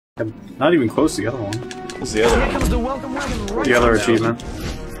Not even close to the other one. What's the other one? The other achievement.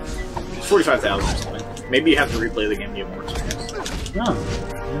 45,000 or something. Maybe you have to replay the game to get more experience. Oh.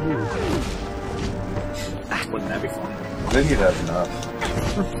 Wouldn't that be fun? Then you'd have enough.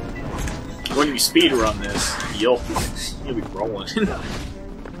 When you speedrun this, you'll be rolling.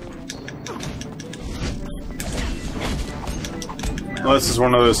 Well, this is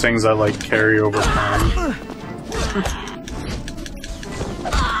one of those things I like carry over time.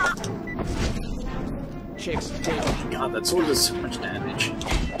 God, that sword does so much damage.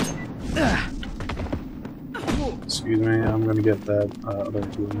 Excuse me, I'm gonna get that other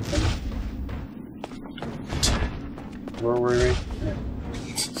healing thing. Where were we? Yeah.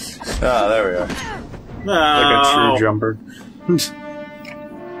 Ah, there we are. No. Like a true jumper. What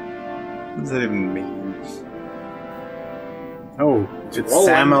does that even mean? Oh, it's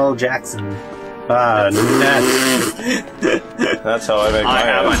Samuel Jackson. Ah, net. That's how I make my I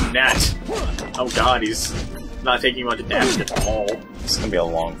have own. a net. Oh god, he's not taking much damage at all. It's gonna be a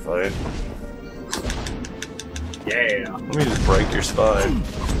long fight. Yeah. Let me just break your spine.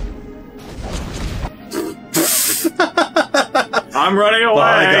 I'm running away!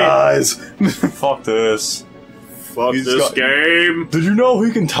 Bye, guys. Fuck this. Fuck this game! Did you know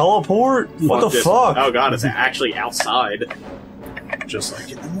he can teleport? What the fuck? Oh god, it's actually outside. Just like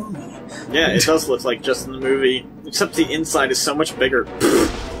in the movie. Yeah, it does look like just in the movie, except the inside is so much bigger.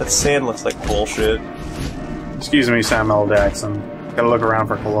 That sand looks like bullshit. Excuse me, Samuel Jackson. Gotta look around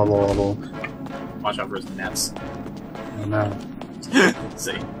for Colorado. Watch out for his nets. Oh no.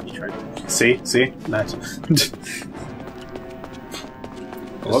 See, he tried. See? Net.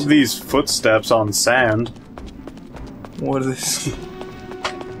 I love these footsteps on sand. What is this?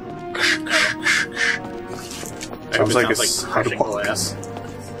 Sounds like like it's crushing glass.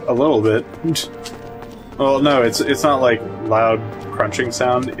 a little bit. Well, no, it's not like loud crunching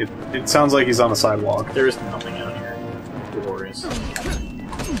sound. It sounds like he's on a sidewalk. There is nothing out here. Glorious.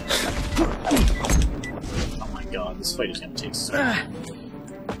 Oh my god, this fight is gonna take so long.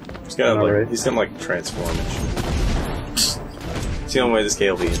 He's gonna like transform and shit. It's the only way this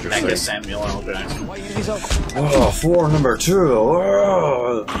game will be interesting. I guess Samuel L. Jackson. Oh, floor number 2.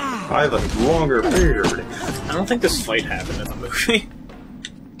 Oh, I have a longer beard. I don't think this fight happened in the movie.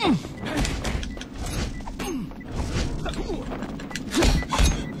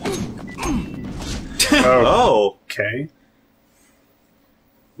 Oh. Okay.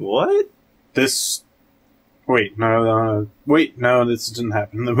 What? This... Wait, no, this didn't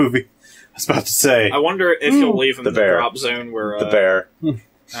happen in the movie. I was about to say. I wonder if you'll leave him The in the bear. drop zone where... The bear. No,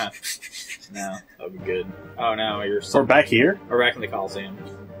 that would be good. Oh no, you're Or still... back here? Or back in the Coliseum.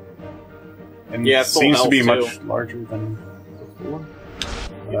 And Yeah, it full seems to be health, much too. larger than before.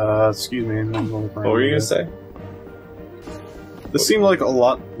 Excuse me. What were you gonna say? This seemed like a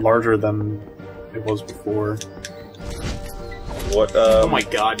lot larger than it was before. What, Oh my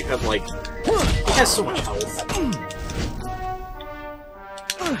god, you have like... He has so much health.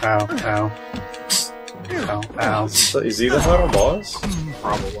 Ow, ow. Ow, ow. Is he the final boss?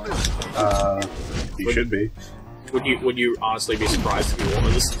 Probably. He should be. Would you honestly be surprised if he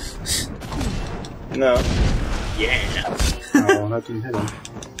was? No. Yeah. Oh, that didn't hit him.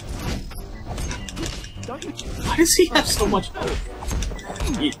 Why does he have so much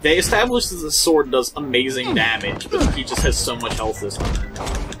health? They established that the sword does amazing damage, but he just has so much health this time.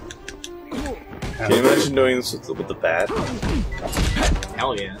 Can you imagine doing this with the bat?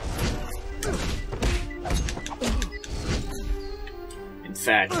 Hell yeah. In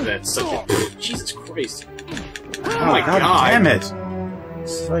fact, that's such a... Jesus Christ. Oh my god. Damn it!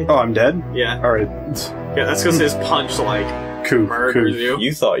 Oh, I'm dead? Yeah. Alright. Yeah, that's because his punch, like, Coof, murders coof. you.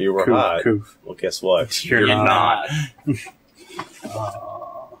 You thought you were Coof, hot. coof. Well, guess what? You're not.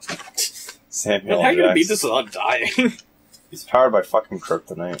 Samuel How are you gonna beat Jackson. this without dying? He's powered by fucking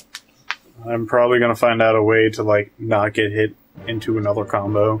kryptonite. I'm probably gonna find out a way to, like, not get hit into another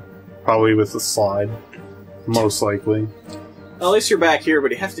combo. Probably with the slide. Most likely. Well, at least you're back here,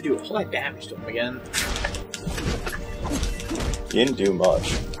 but you have to do all that damage to him again. You didn't do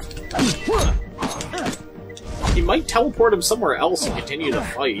much. You might teleport him somewhere else and continue the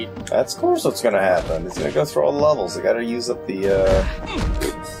fight. That's of course what's gonna happen. He's gonna go through all the levels. They gotta use up the,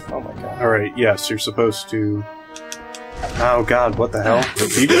 Oh my god. Alright, yes, you're supposed to... Oh god, what the hell?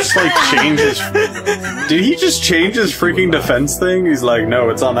 Did he just, like, change his... Did he just change his freaking defense thing? He's like, no,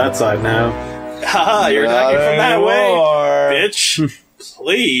 it's on that side now. Haha, you're Not knocking from that anymore. way, bitch.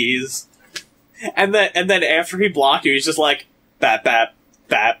 Please. And then after he blocked you, he's just like, bap, bap,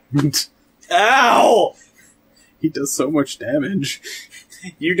 bap. Ow! He does so much damage.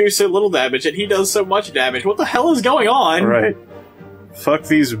 You do so little damage, and he does so much damage. What the hell is going on? Right. Fuck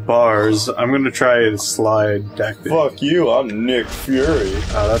these bars. I'm gonna try a slide tactic. Fuck you, I'm Nick Fury.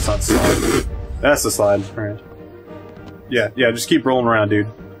 Oh, that's not slide. That's the slide. Alright. Yeah, just keep rolling around, dude.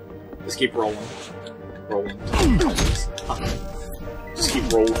 Just keep rolling. Rolling. Just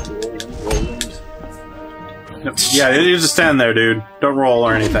keep rolling. No, yeah, you just stand there, dude. Don't roll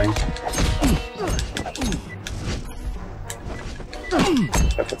or anything.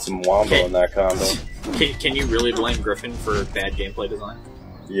 I put some wombo in that combo. Can you really blame Griffin for bad gameplay design?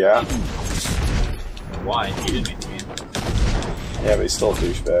 Yeah. Why? He didn't make the game. Yeah, but he's still a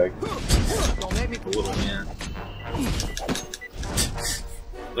douchebag. A little, man.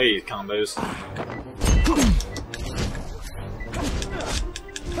 Look at these combos.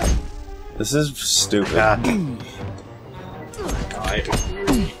 This is stupid. I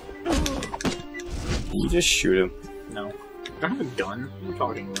agree. You just shoot him. No. I don't have a gun. What are you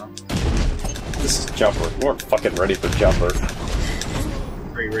talking about? This is Jumper. You weren't fucking ready for Jumper.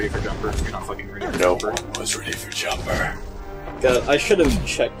 Are you ready for Jumper? You're not fucking ready for No Jumper. one was ready for Jumper. God, I should have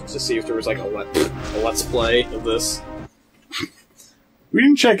checked to see if there was like a let's play of this. We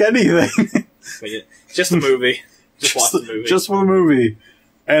didn't check anything. But yeah, just the movie. Just watch the movie. Just for the movie.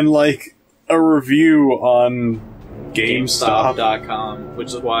 And, like, a review on GameStop. GameStop.com, which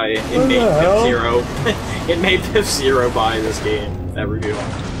is why it made F-Zero. It made F-Zero buy this game. That review.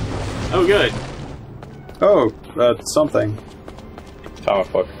 Oh, good. Oh, something.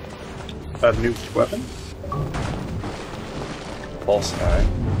 Comic book. A new weapon? Pulse 9.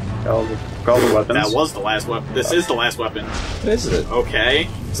 Call the weapons. That was the last weapon. This is the last weapon. What is it? Okay.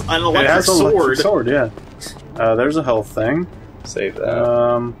 It's an It electric has an sword. electric sword, yeah. There's a health thing. Save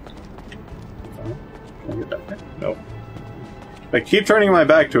that. Can I get back there? Nope. I keep turning my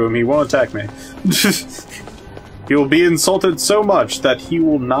back to him, he won't attack me. He will be insulted so much that he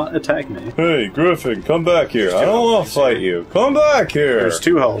will not attack me. Hey, Griffin, come back here. I don't want to fight you. Come back here. There's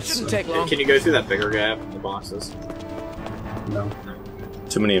 2 healths. Shouldn't take long. Can you go through that bigger gap in the boxes? No.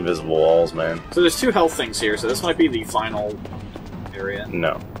 Too many invisible walls, man. So there's 2 health things here, so this might be the final area.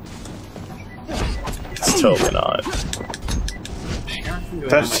 No. It's totally not.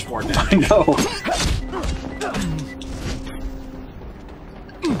 That's much more damage. I know.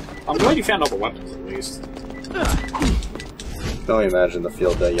 I'm glad you found all the weapons at least. I can only imagine the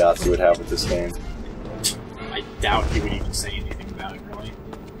field that Yahtzee would have with this game. I doubt he would even say anything about it, really.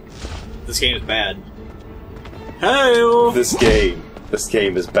 This game is bad. Hey! This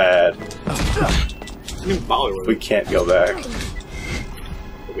game is bad. Don't even bother with We it. can't go back.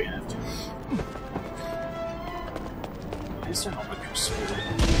 But we have to. Why is there an electric sword?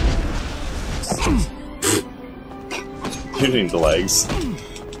 You need the legs.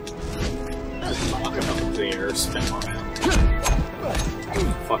 Just knock him up in the air, spin him around.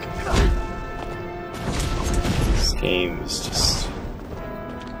 Fucking hell. This game is just...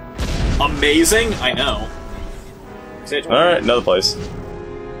 Amazing? I know. Alright, another place.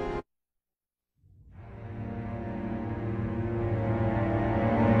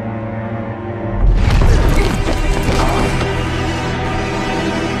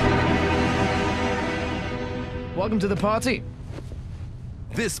 Welcome to the party.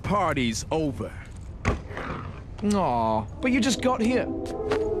 This party's over. Aw, but you just got here.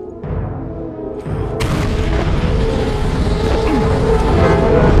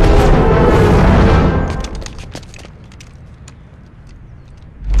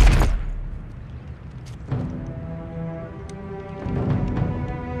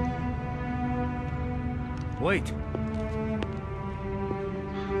 Wait.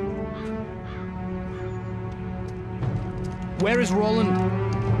 Where is Roland?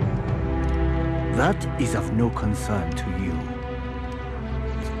 That is of no concern to you.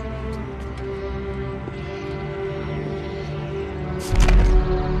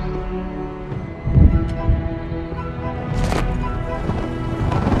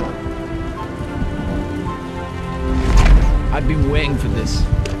 I've been waiting for this.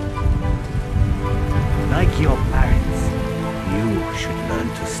 Like your parents, you should learn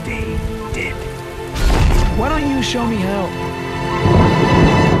to stay dead. Why don't you show me how?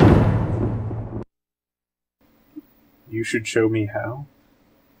 You should show me how.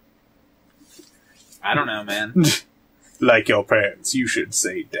 I don't know, man. Like your parents, you should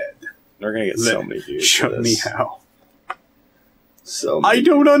say dead. They're gonna get so many views. Show for me this. how. So many. I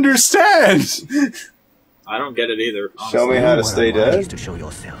don't understand! I don't get it either. Show me how to stay dead. To show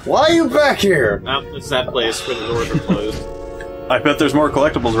yourself. Why are you back here? No, it's that place where the doors are closed. I bet there's more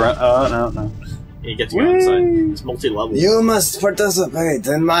collectibles around. No. You get to go inside. It's multi-level. You must participate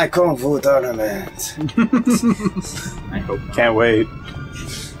in my Kung Fu tournament. I hope not. Can't wait.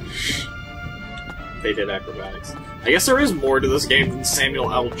 They did acrobatics. I guess there is more to this game than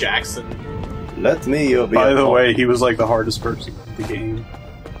Samuel L. Jackson. Let me be By your the opponent. way, he was like the hardest person in the game.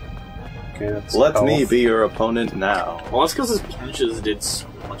 Okay, that's Let me health. be your opponent now. Well, that's because his punches did so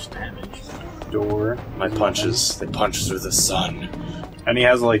much damage. Door. My punches, they punch through the sun. And he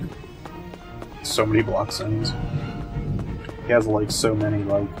has like so many block zones. He has like so many,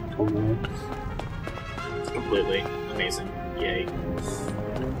 like, totally. Completely amazing. Yay.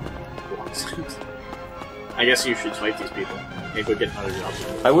 I guess you should fight these people. Maybe we'll get another job.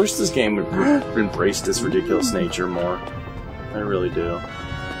 I wish this game would embrace this ridiculous nature more. I really do.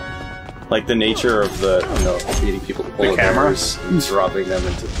 Like the nature of the, you know, beating people with polar bears and dropping them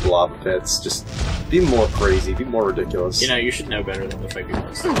into lava pits. Just be more crazy, be more ridiculous. You know, you should know better than to fight people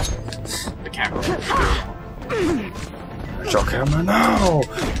with the camera. Your camera now!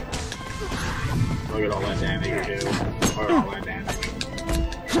 Look at all that damage you do. Look at all that damage.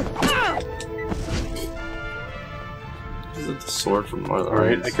 Is it the sword from Lord of the Alright,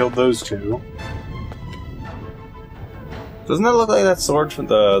 Rings? I killed those two. Doesn't that look like that sword from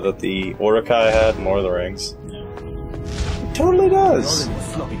that the Urukai had in Lord of the Rings? Yeah. It totally does!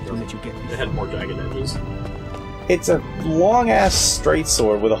 It had more jagged edges. It's a long-ass straight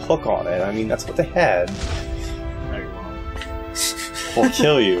sword with a hook on it. I mean, that's what they had. No, you're wrong. Will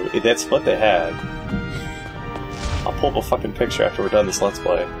kill you. That's what they had. I'll pull up a fucking picture after we're done this Let's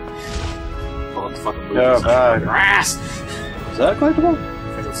Play. Oh, it's fucking Yeah, movies. bad. Grass! Is that collectible?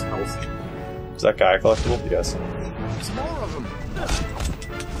 I think it's health. Is that guy collectible? Yes.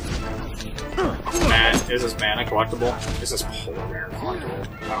 Man, is this mana collectible? Is this polar bear collectible?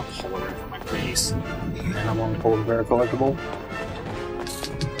 I want a polar bear for my face. And I want to pull the bear collectible.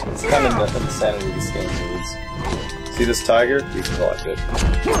 It's kind of the insanity this game needs. See this tiger? You can collect it.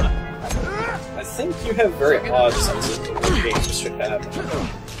 I think you have very odd senses of what games should happen.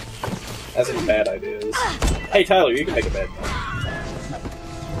 As in bad ideas. Hey Tyler, you can make a bad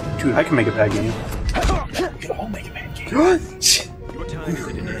game. Dude, I can make a bad game. We can all make a bad game.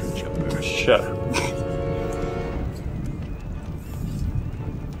 Shut up.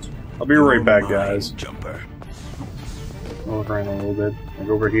 I'll be right back, guys. I'll look around a little bit. Like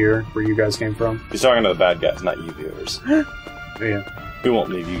over here, where you guys came from. He's talking to the bad guys, not you viewers. Yeah. We won't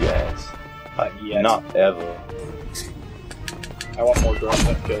leave you guys. Yet. Not ever. I want more drop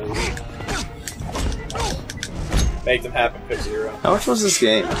that kills. Make them happen, pick 0. How much was this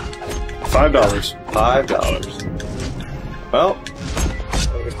game? $5. $5. Well,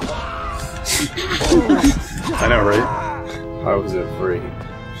 I know, right? how was it free?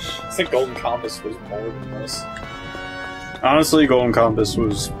 I think Golden Compass was more than this. Honestly, Golden Compass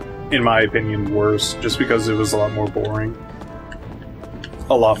was, in my opinion, worse, just because it was a lot more boring.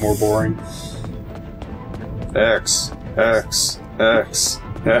 A lot more boring. X, X, X,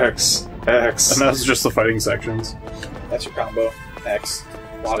 X, X. And that's just the fighting sections. That's your combo. X.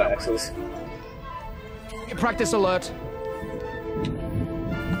 A lot of X's. Practice alert.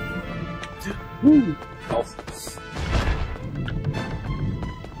 Health.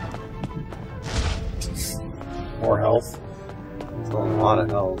 More health. That's a lot of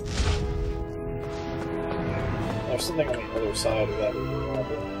health. There's something on the other side of that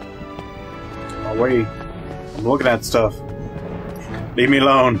revolver. Oh, wait. I'm looking at stuff. Leave me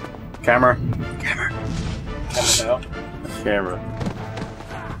alone. Camera. Coming out. Camera.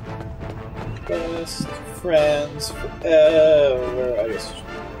 Best friends forever. I guess.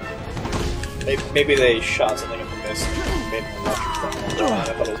 Maybe they shot something in the mist and made an electric thing. I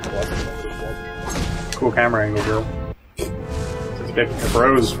thought it was an electric thing. Cool camera angle, bro. It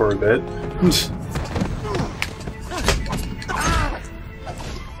froze for a bit.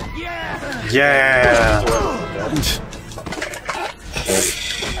 Yeah!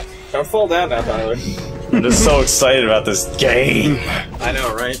 Don't fall down now, Tyler. I'm just so excited about this game. I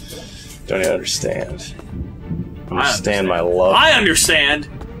know, right? Don't even understand. Understand my love. I understand!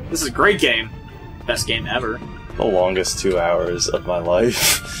 This is a great game. Best game ever. The longest 2 hours of my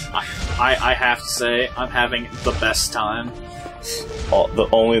life. I have to say, I'm having the best time.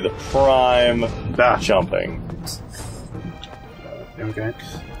 Only the prime jumping. Okay.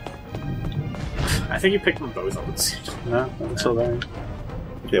 I think you picked them both up at the same time. No, I'm still there.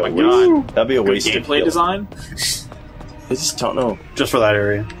 Be a Oh my waste. God. That'd be a Good waste of gameplay skill. design? I just don't know. Just for that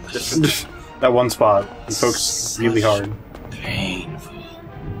area. That one spot. You focus really hard.